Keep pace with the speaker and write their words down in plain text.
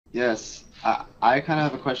Yes. I kind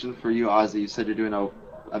of have a question for you, Ozzy. You said you're doing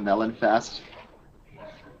a melon fast.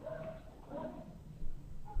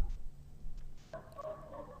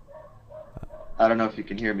 I don't know if you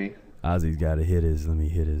can hear me. Ozzy's got to hit his. Let me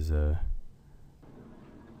hit his.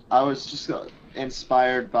 I was just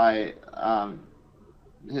inspired by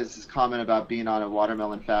his comment about being on a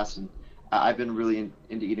watermelon fast, and I've been really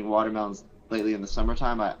into eating watermelons lately in the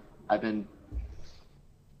summertime. I've been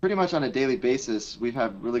pretty much on a daily basis. We've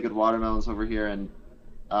had really good watermelons over here, and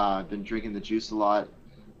I've been drinking the juice a lot.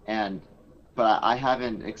 And but I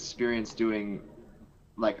haven't experienced doing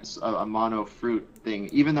like a mono fruit thing,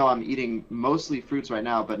 even though I'm eating mostly fruits right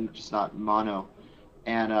now, but just not mono.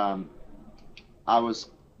 And I was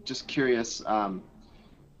just curious,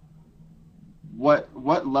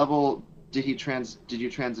 what level did you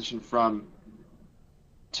transition from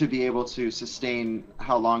to be able to sustain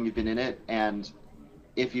how long you've been in it, and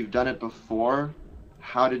if you've done it before,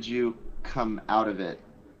 how did you come out of it?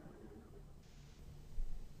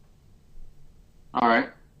 All right.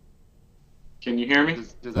 Can you hear me?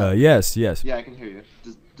 Does that Yes, yes. Yeah, I can hear you.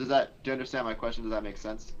 Does that do you understand my question? Does that make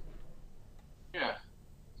sense? Yeah.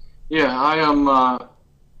 Yeah, I am. Well,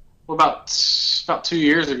 about 2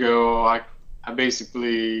 years ago, I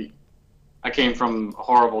basically I came from a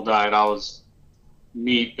horrible diet. I was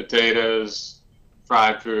meat, potatoes,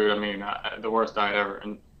 fried food. I mean, the worst diet ever.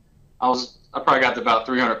 And I probably got to about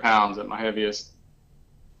 300 pounds at my heaviest.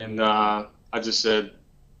 And I just said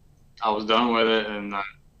I was done with it, and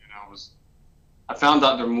I found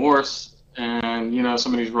Dr. Morse and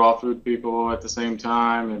some of these raw food people at the same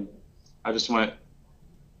time, and I just went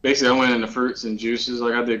basically I went into fruits and juices.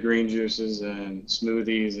 Like I did green juices and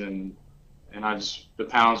smoothies, and I just the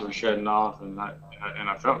pounds were shedding off, and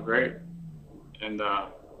I felt great. And I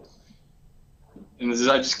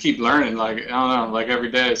just keep learning. Like I don't know, like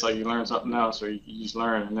every day it's like you learn something else, or you just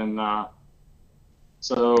learn. And then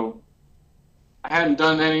so I hadn't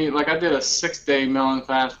done any. Like I did a 6 day melon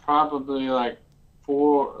fast, probably like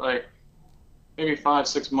maybe 5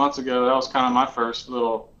 6 months ago. That was kind of my first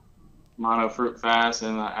little mono fruit fast,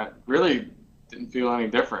 and I really didn't feel any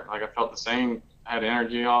different. Like I felt the same. I had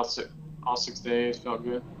energy all 6 days. Felt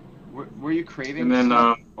good. Were you And craving then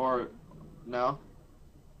stuff or no?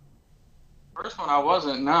 first one I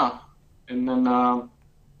wasn't, no. And then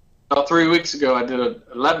about 3 weeks ago I did a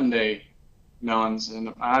 11 day melons,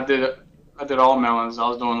 and I did all melons. I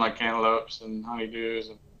was doing like cantaloupes and honeydews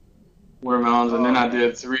and watermelons, and Oh, then I okay.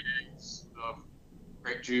 did 3 days of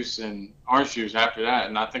grape juice and orange juice after that.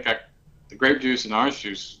 And I think the grape juice and orange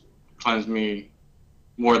juice cleansed me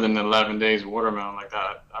more than the 11 days of watermelon. Like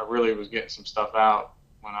that, I really was getting some stuff out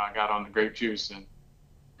when I got on the grape juice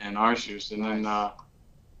and orange juice. And Nice.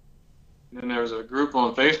 then there was a group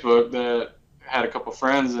on Facebook that had a couple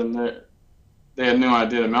friends, and they had no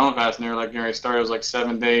idea the melon fast, and they were like, getting ready to start. It was like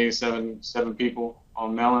 7 days, seven people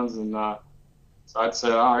on melons, and so I'd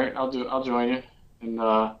said, all right, I'll join you, and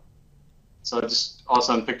so I just all of a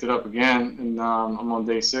sudden picked it up again, and I'm on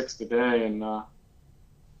day 6 today, and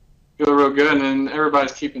feel real good. And then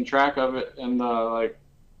everybody's keeping track of it and like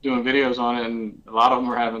doing videos on it, and a lot of them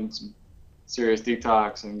are having some serious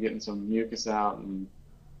detox and getting some mucus out and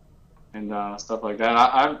stuff like that.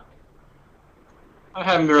 I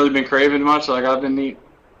haven't really been craving much. Like I've been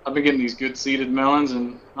getting these good seeded melons,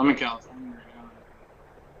 and I'm in California right now.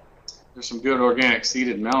 There's some good organic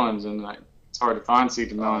seeded melons, and like, it's hard to find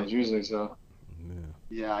seeded Uh, melons usually. So Yeah.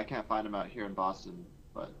 yeah, I can't find them out here in Boston,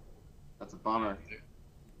 but that's a bummer. yeah,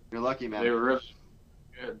 You're lucky, they man. were really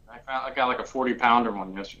good. I got like a 40 pounder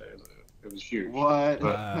one yesterday. It was huge, What?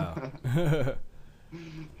 but Wow.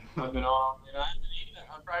 I've been on. I've been eating.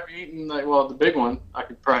 I've probably eaten like the big one. I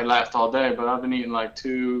could probably last all day, but I've been eating like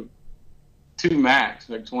two max,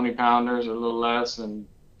 like 20 pounders or a little less, and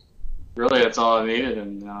really that's all I needed.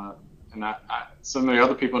 And some of the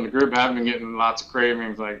other people in the group have been getting lots of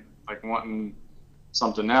cravings, like wanting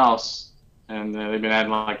something else, and they've been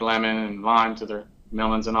adding like lemon and lime to their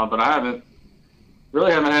melons and all. But I haven't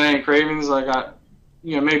had any cravings. Like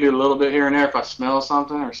maybe a little bit here and there if I smell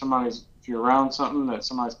something or if you're around something that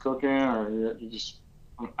somebody's cooking, or you just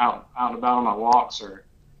I'm out and about on my walks, or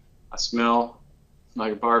I smell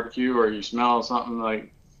like a barbecue, or you smell something,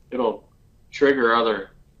 like it'll trigger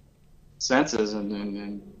other senses and get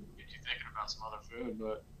you thinking about some other food.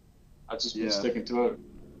 But I've just been Yeah, sticking to it,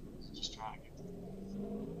 just trying to get to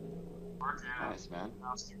work at it. nice, man.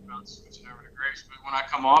 I was thinking about switching over to grapes, but when I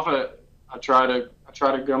come off it, I try to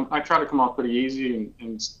come off pretty easy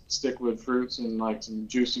and stick with fruits and like some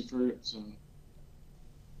juicy fruits and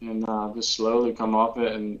just slowly come off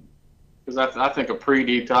it. And because I think a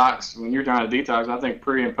pre-detox, when you're trying to detox, I think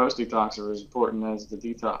pre and post-detox are as important as the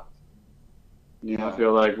detox. You know, I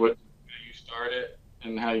feel like how you start it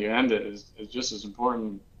and how you end it is just as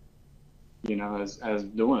important, you know, as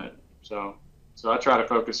doing it. So I try to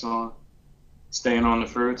focus on staying on the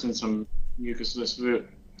fruits and some mucusless food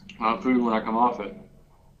when I come off it.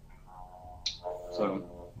 So,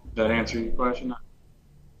 did that answer your question?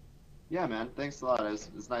 Yeah, man. Thanks a lot.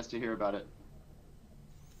 It's nice to hear about it.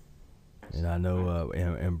 And I know,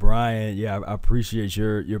 and Brian, yeah, I appreciate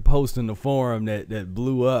your post in the forum that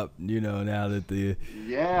blew up. You know, now that it's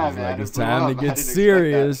man, like it's time to get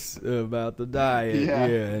serious about the diet. Yeah.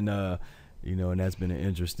 And you know, and that's been an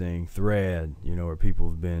interesting thread. You know, where people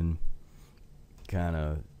have been kind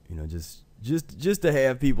of, you know, just to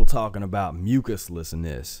have people talking about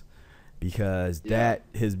mucuslessness, because that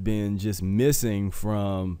has been just missing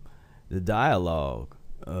from the dialogue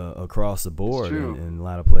across the board in a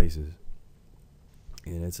lot of places.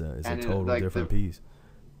 And it's a total different piece.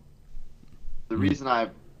 The reason I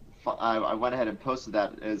went ahead and posted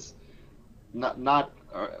that is not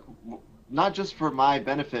just for my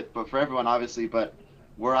benefit, but for everyone, obviously. But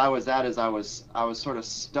where I was at is I was sort of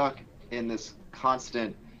stuck in this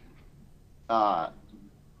constant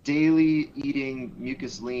daily eating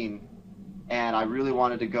mucus lean, and I really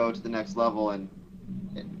wanted to go to the next level. And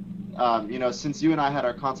you know, since you and I had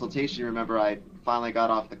our consultation, you remember I finally got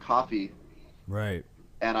off the coffee. Right.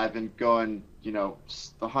 And I've been going, you know,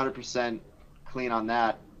 100% clean on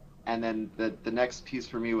that. And then the next piece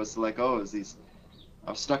for me was to let go is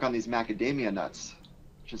I was stuck on these macadamia nuts,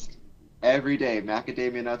 just every day,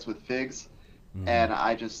 macadamia nuts with figs. Mm-hmm. And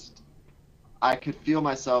I could feel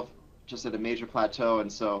myself just at a major plateau.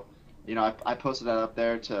 And so, you know, I posted that up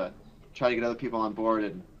there to try to get other people on board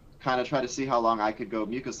and kind of try to see how long I could go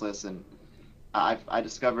mucusless. And I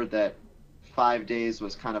discovered that 5 days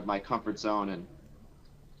was kind of my comfort zone.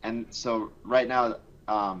 And so right now,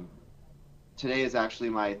 today is actually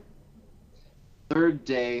my third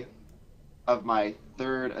day of my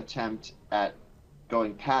third attempt at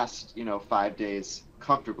going past, you know, 5 days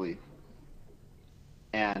comfortably,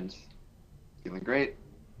 and feeling great.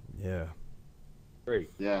 Yeah. Great.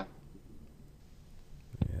 Yeah.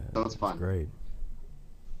 Yeah. So it's fun. Great.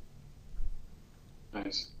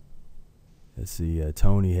 Nice. Let's see.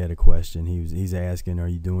 Tony had a question. He's asking, are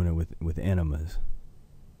you doing it with enemas?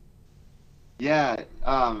 Yeah,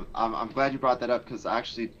 I'm glad you brought that up, because I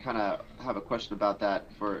actually kind of have a question about that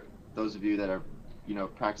for those of you that are, you know,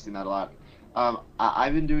 practicing that a lot.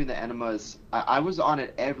 I've been doing the enemas. I was on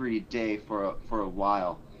it every day for a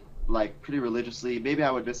while, like pretty religiously. Maybe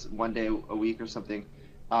I would miss one day a week or something.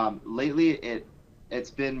 Lately,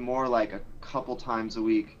 it's been more like a couple times a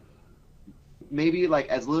week, maybe like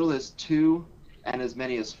as little as 2 and as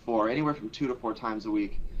many as 4, anywhere from 2 to 4 times a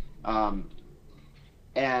week.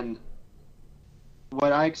 And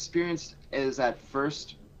what I experienced is at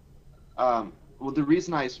first, well, the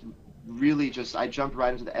reason I jumped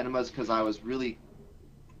right into the enemas because I was really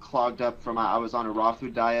clogged up I was on a raw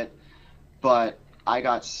food diet, but I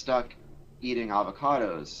got stuck eating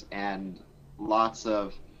avocados and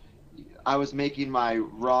I was making my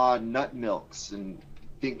raw nut milks and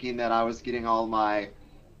thinking that I was getting all my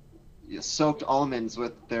soaked almonds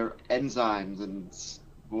with their enzymes and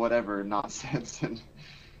whatever nonsense. And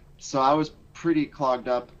so I was pretty clogged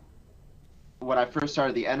up. When I first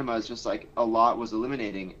started the enemas, just like a lot was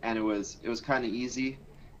eliminating, and it was kind of easy,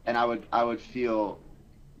 and I would feel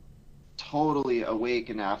totally awake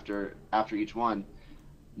and after each one.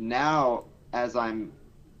 Now, as I'm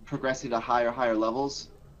progressing to higher levels,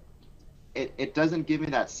 it doesn't give me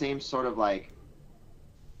that same sort of like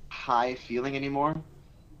high feeling anymore.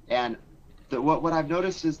 And what I've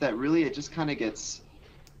noticed is that really it just kind of gets,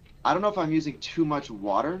 I don't know if I'm using too much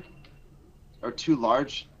water or too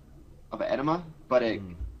large of an enema, but it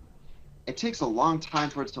takes a long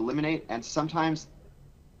time for it to eliminate, and sometimes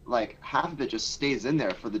like half of it just stays in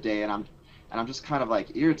there for the day, and I'm just kind of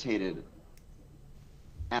like irritated.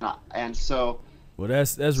 And so well,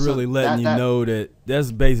 that's really letting you know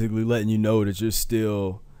that's basically letting you know that you're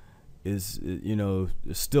still there's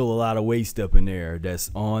still a lot of waste up in there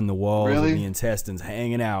that's on the walls of the intestines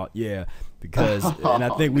hanging out. Yeah, because and I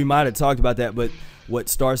think we might have talked about that, but what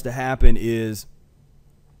starts to happen is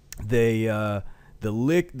the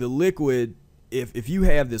liquid, if you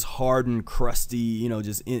have this hardened, crusty,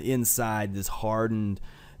 just inside this hardened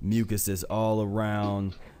mucus that's all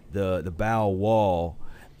around the bowel wall,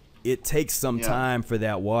 it takes some time for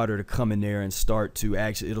that water to come in there and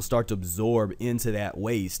it'll start to absorb into that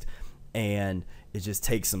waste. and it just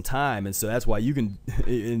takes some time. And so that's why you can,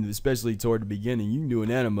 and especially toward the beginning, you can do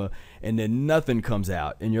an enema and then nothing comes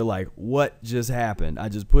out and you're like, what just happened? I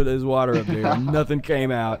just put this water up there and nothing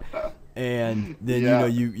came out. And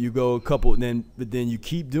then you go a couple, but then you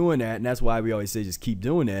keep doing that, and that's why we always say just keep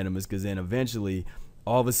doing the enemas, because then eventually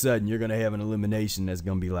all of a sudden you're gonna have an elimination that's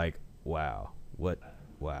gonna be like, wow, that'll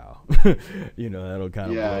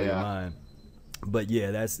kind of blow your mind. But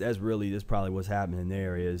that's probably what's happening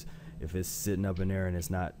there, is if it's sitting up in there and it's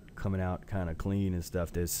not coming out kind of clean and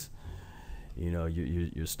stuff, that's,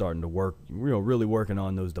 you're starting to work, really working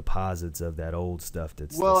on those deposits of that old stuff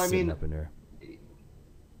that's sitting up in there.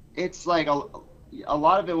 It's like a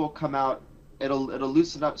lot of it will come out. It'll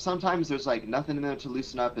loosen up. Sometimes there's like nothing in there to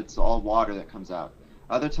loosen up. It's all water that comes out.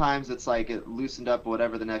 Other times it's like it loosened up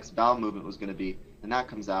whatever the next bowel movement was going to be, and that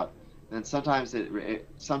comes out. And then sometimes it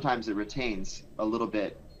retains a little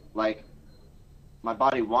bit. Like my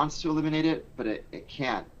body wants to eliminate it, but it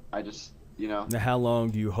can't. I just Now, how long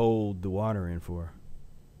do you hold the water in for?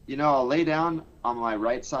 I'll lay down on my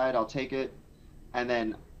right side. I'll take it, and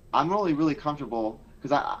then I'm really comfortable.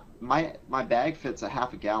 Because my bag fits a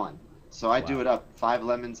half a gallon, so I do it up 5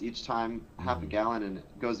 lemons each time, half a gallon, and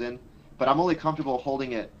it goes in. But I'm only comfortable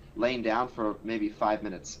holding it laying down for maybe 5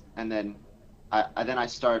 minutes, and then I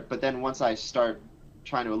start. But then once I start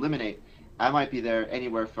trying to eliminate, I might be there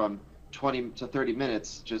anywhere from 20 to 30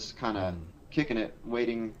 minutes, just kind of kicking it,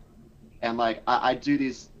 waiting, and like I do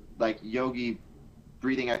these like yogi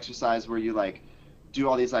breathing exercise where you like do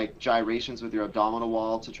all these like gyrations with your abdominal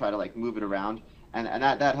wall to try to like move it around. And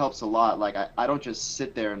that helps a lot. Like I don't just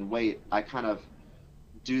sit there and wait. I kind of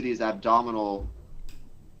do these abdominal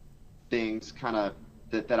things kind of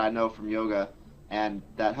that I know from yoga, and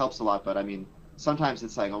that helps a lot. But I mean, sometimes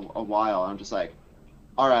it's like a while. I'm just like,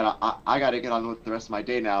 all right, I got to get on with the rest of my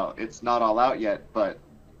day now. It's not all out yet, but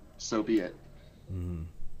so be it. Mm-hmm.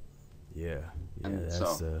 Yeah, and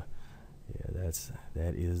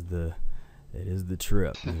that is the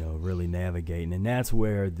trip, really navigating. And that's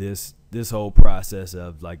where this whole process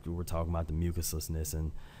of, like, we're talking about the mucuslessness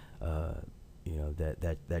and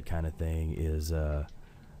that kind of thing is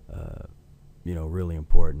really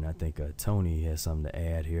important. I think Tony has something to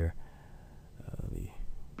add here.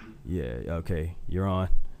 Okay, you're on.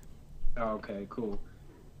 Okay, cool.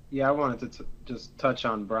 Yeah, I wanted to just touch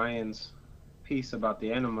on Brian's piece about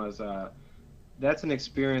the enemas. That's an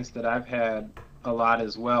experience that I've had a lot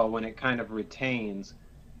as well, when it kind of retains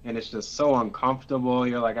and it's just so uncomfortable.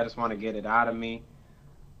 You're like, I just want to get it out of me.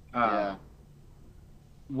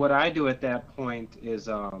 What I do at that point is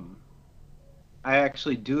I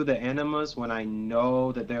actually do the enemas when I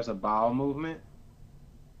know that there's a bowel movement.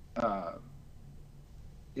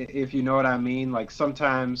 If you know what I mean, like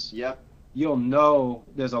sometimes you'll know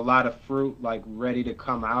there's a lot of fruit like ready to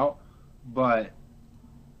come out, but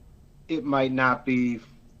it might not be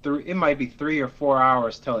it might be 3 or 4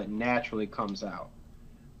 hours till it naturally comes out.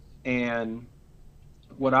 And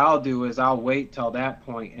what I'll do is I'll wait till that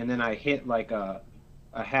point, and then I hit like a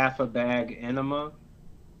half a bag enema,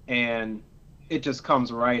 and it just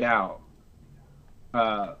comes right out.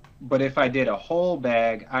 But if I did a whole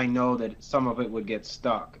bag, I know that some of it would get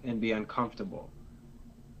stuck and be uncomfortable.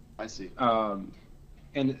 I see.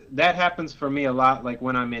 And that happens for me a lot, like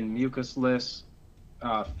when I'm in mucusless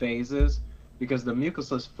phases, because the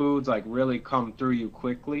mucusless foods like really come through you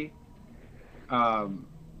quickly. And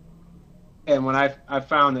when I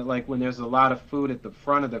found that like when there's a lot of food at the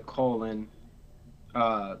front of the colon,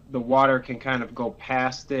 the water can kind of go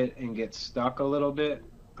past it and get stuck a little bit.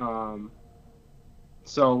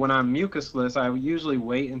 So when I'm mucusless, I usually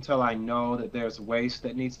wait until I know that there's waste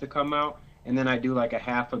that needs to come out, and then I do like a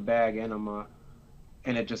half a bag enema,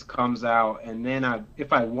 and it just comes out. And then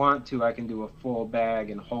if I want to, I can do a full bag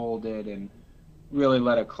and hold it and really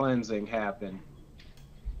let a cleansing happen.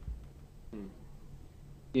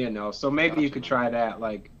 So maybe you could try that,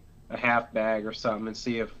 like a half bag or something, and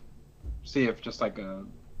see if just like a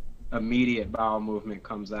immediate bowel movement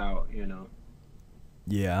comes out.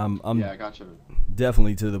 Yeah, I'm I gotcha.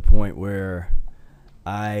 Definitely to the point where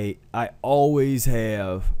I always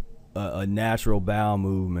have a natural bowel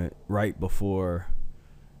movement right before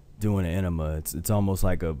doing an enema. It's almost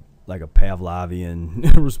like a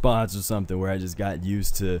Pavlovian response or something, where I just got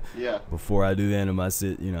used to, before I do the enema, I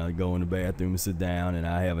sit, I go in the bathroom and sit down, and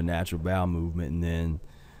I have a natural bowel movement, and then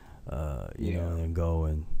and go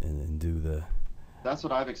and do the. That's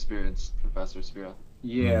what I've experienced, Professor Spira.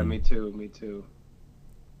 Yeah, me too.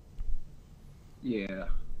 Yeah.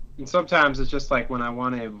 And sometimes it's just like when I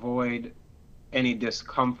want to avoid any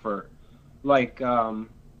discomfort. Like the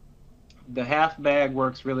half bag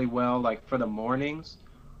works really well like for the mornings,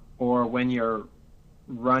 or when you're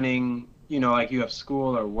running, you know, like you have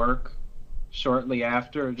school or work shortly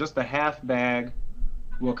after, just a half bag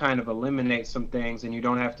will kind of eliminate some things, and you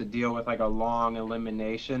don't have to deal with like a long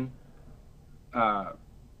elimination. So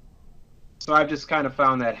I've just kind of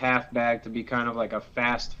found that half bag to be kind of like a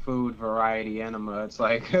fast food variety enema. It's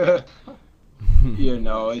like, you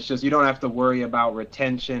know, it's just, you don't have to worry about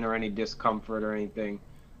retention or any discomfort or anything.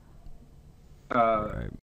 Right.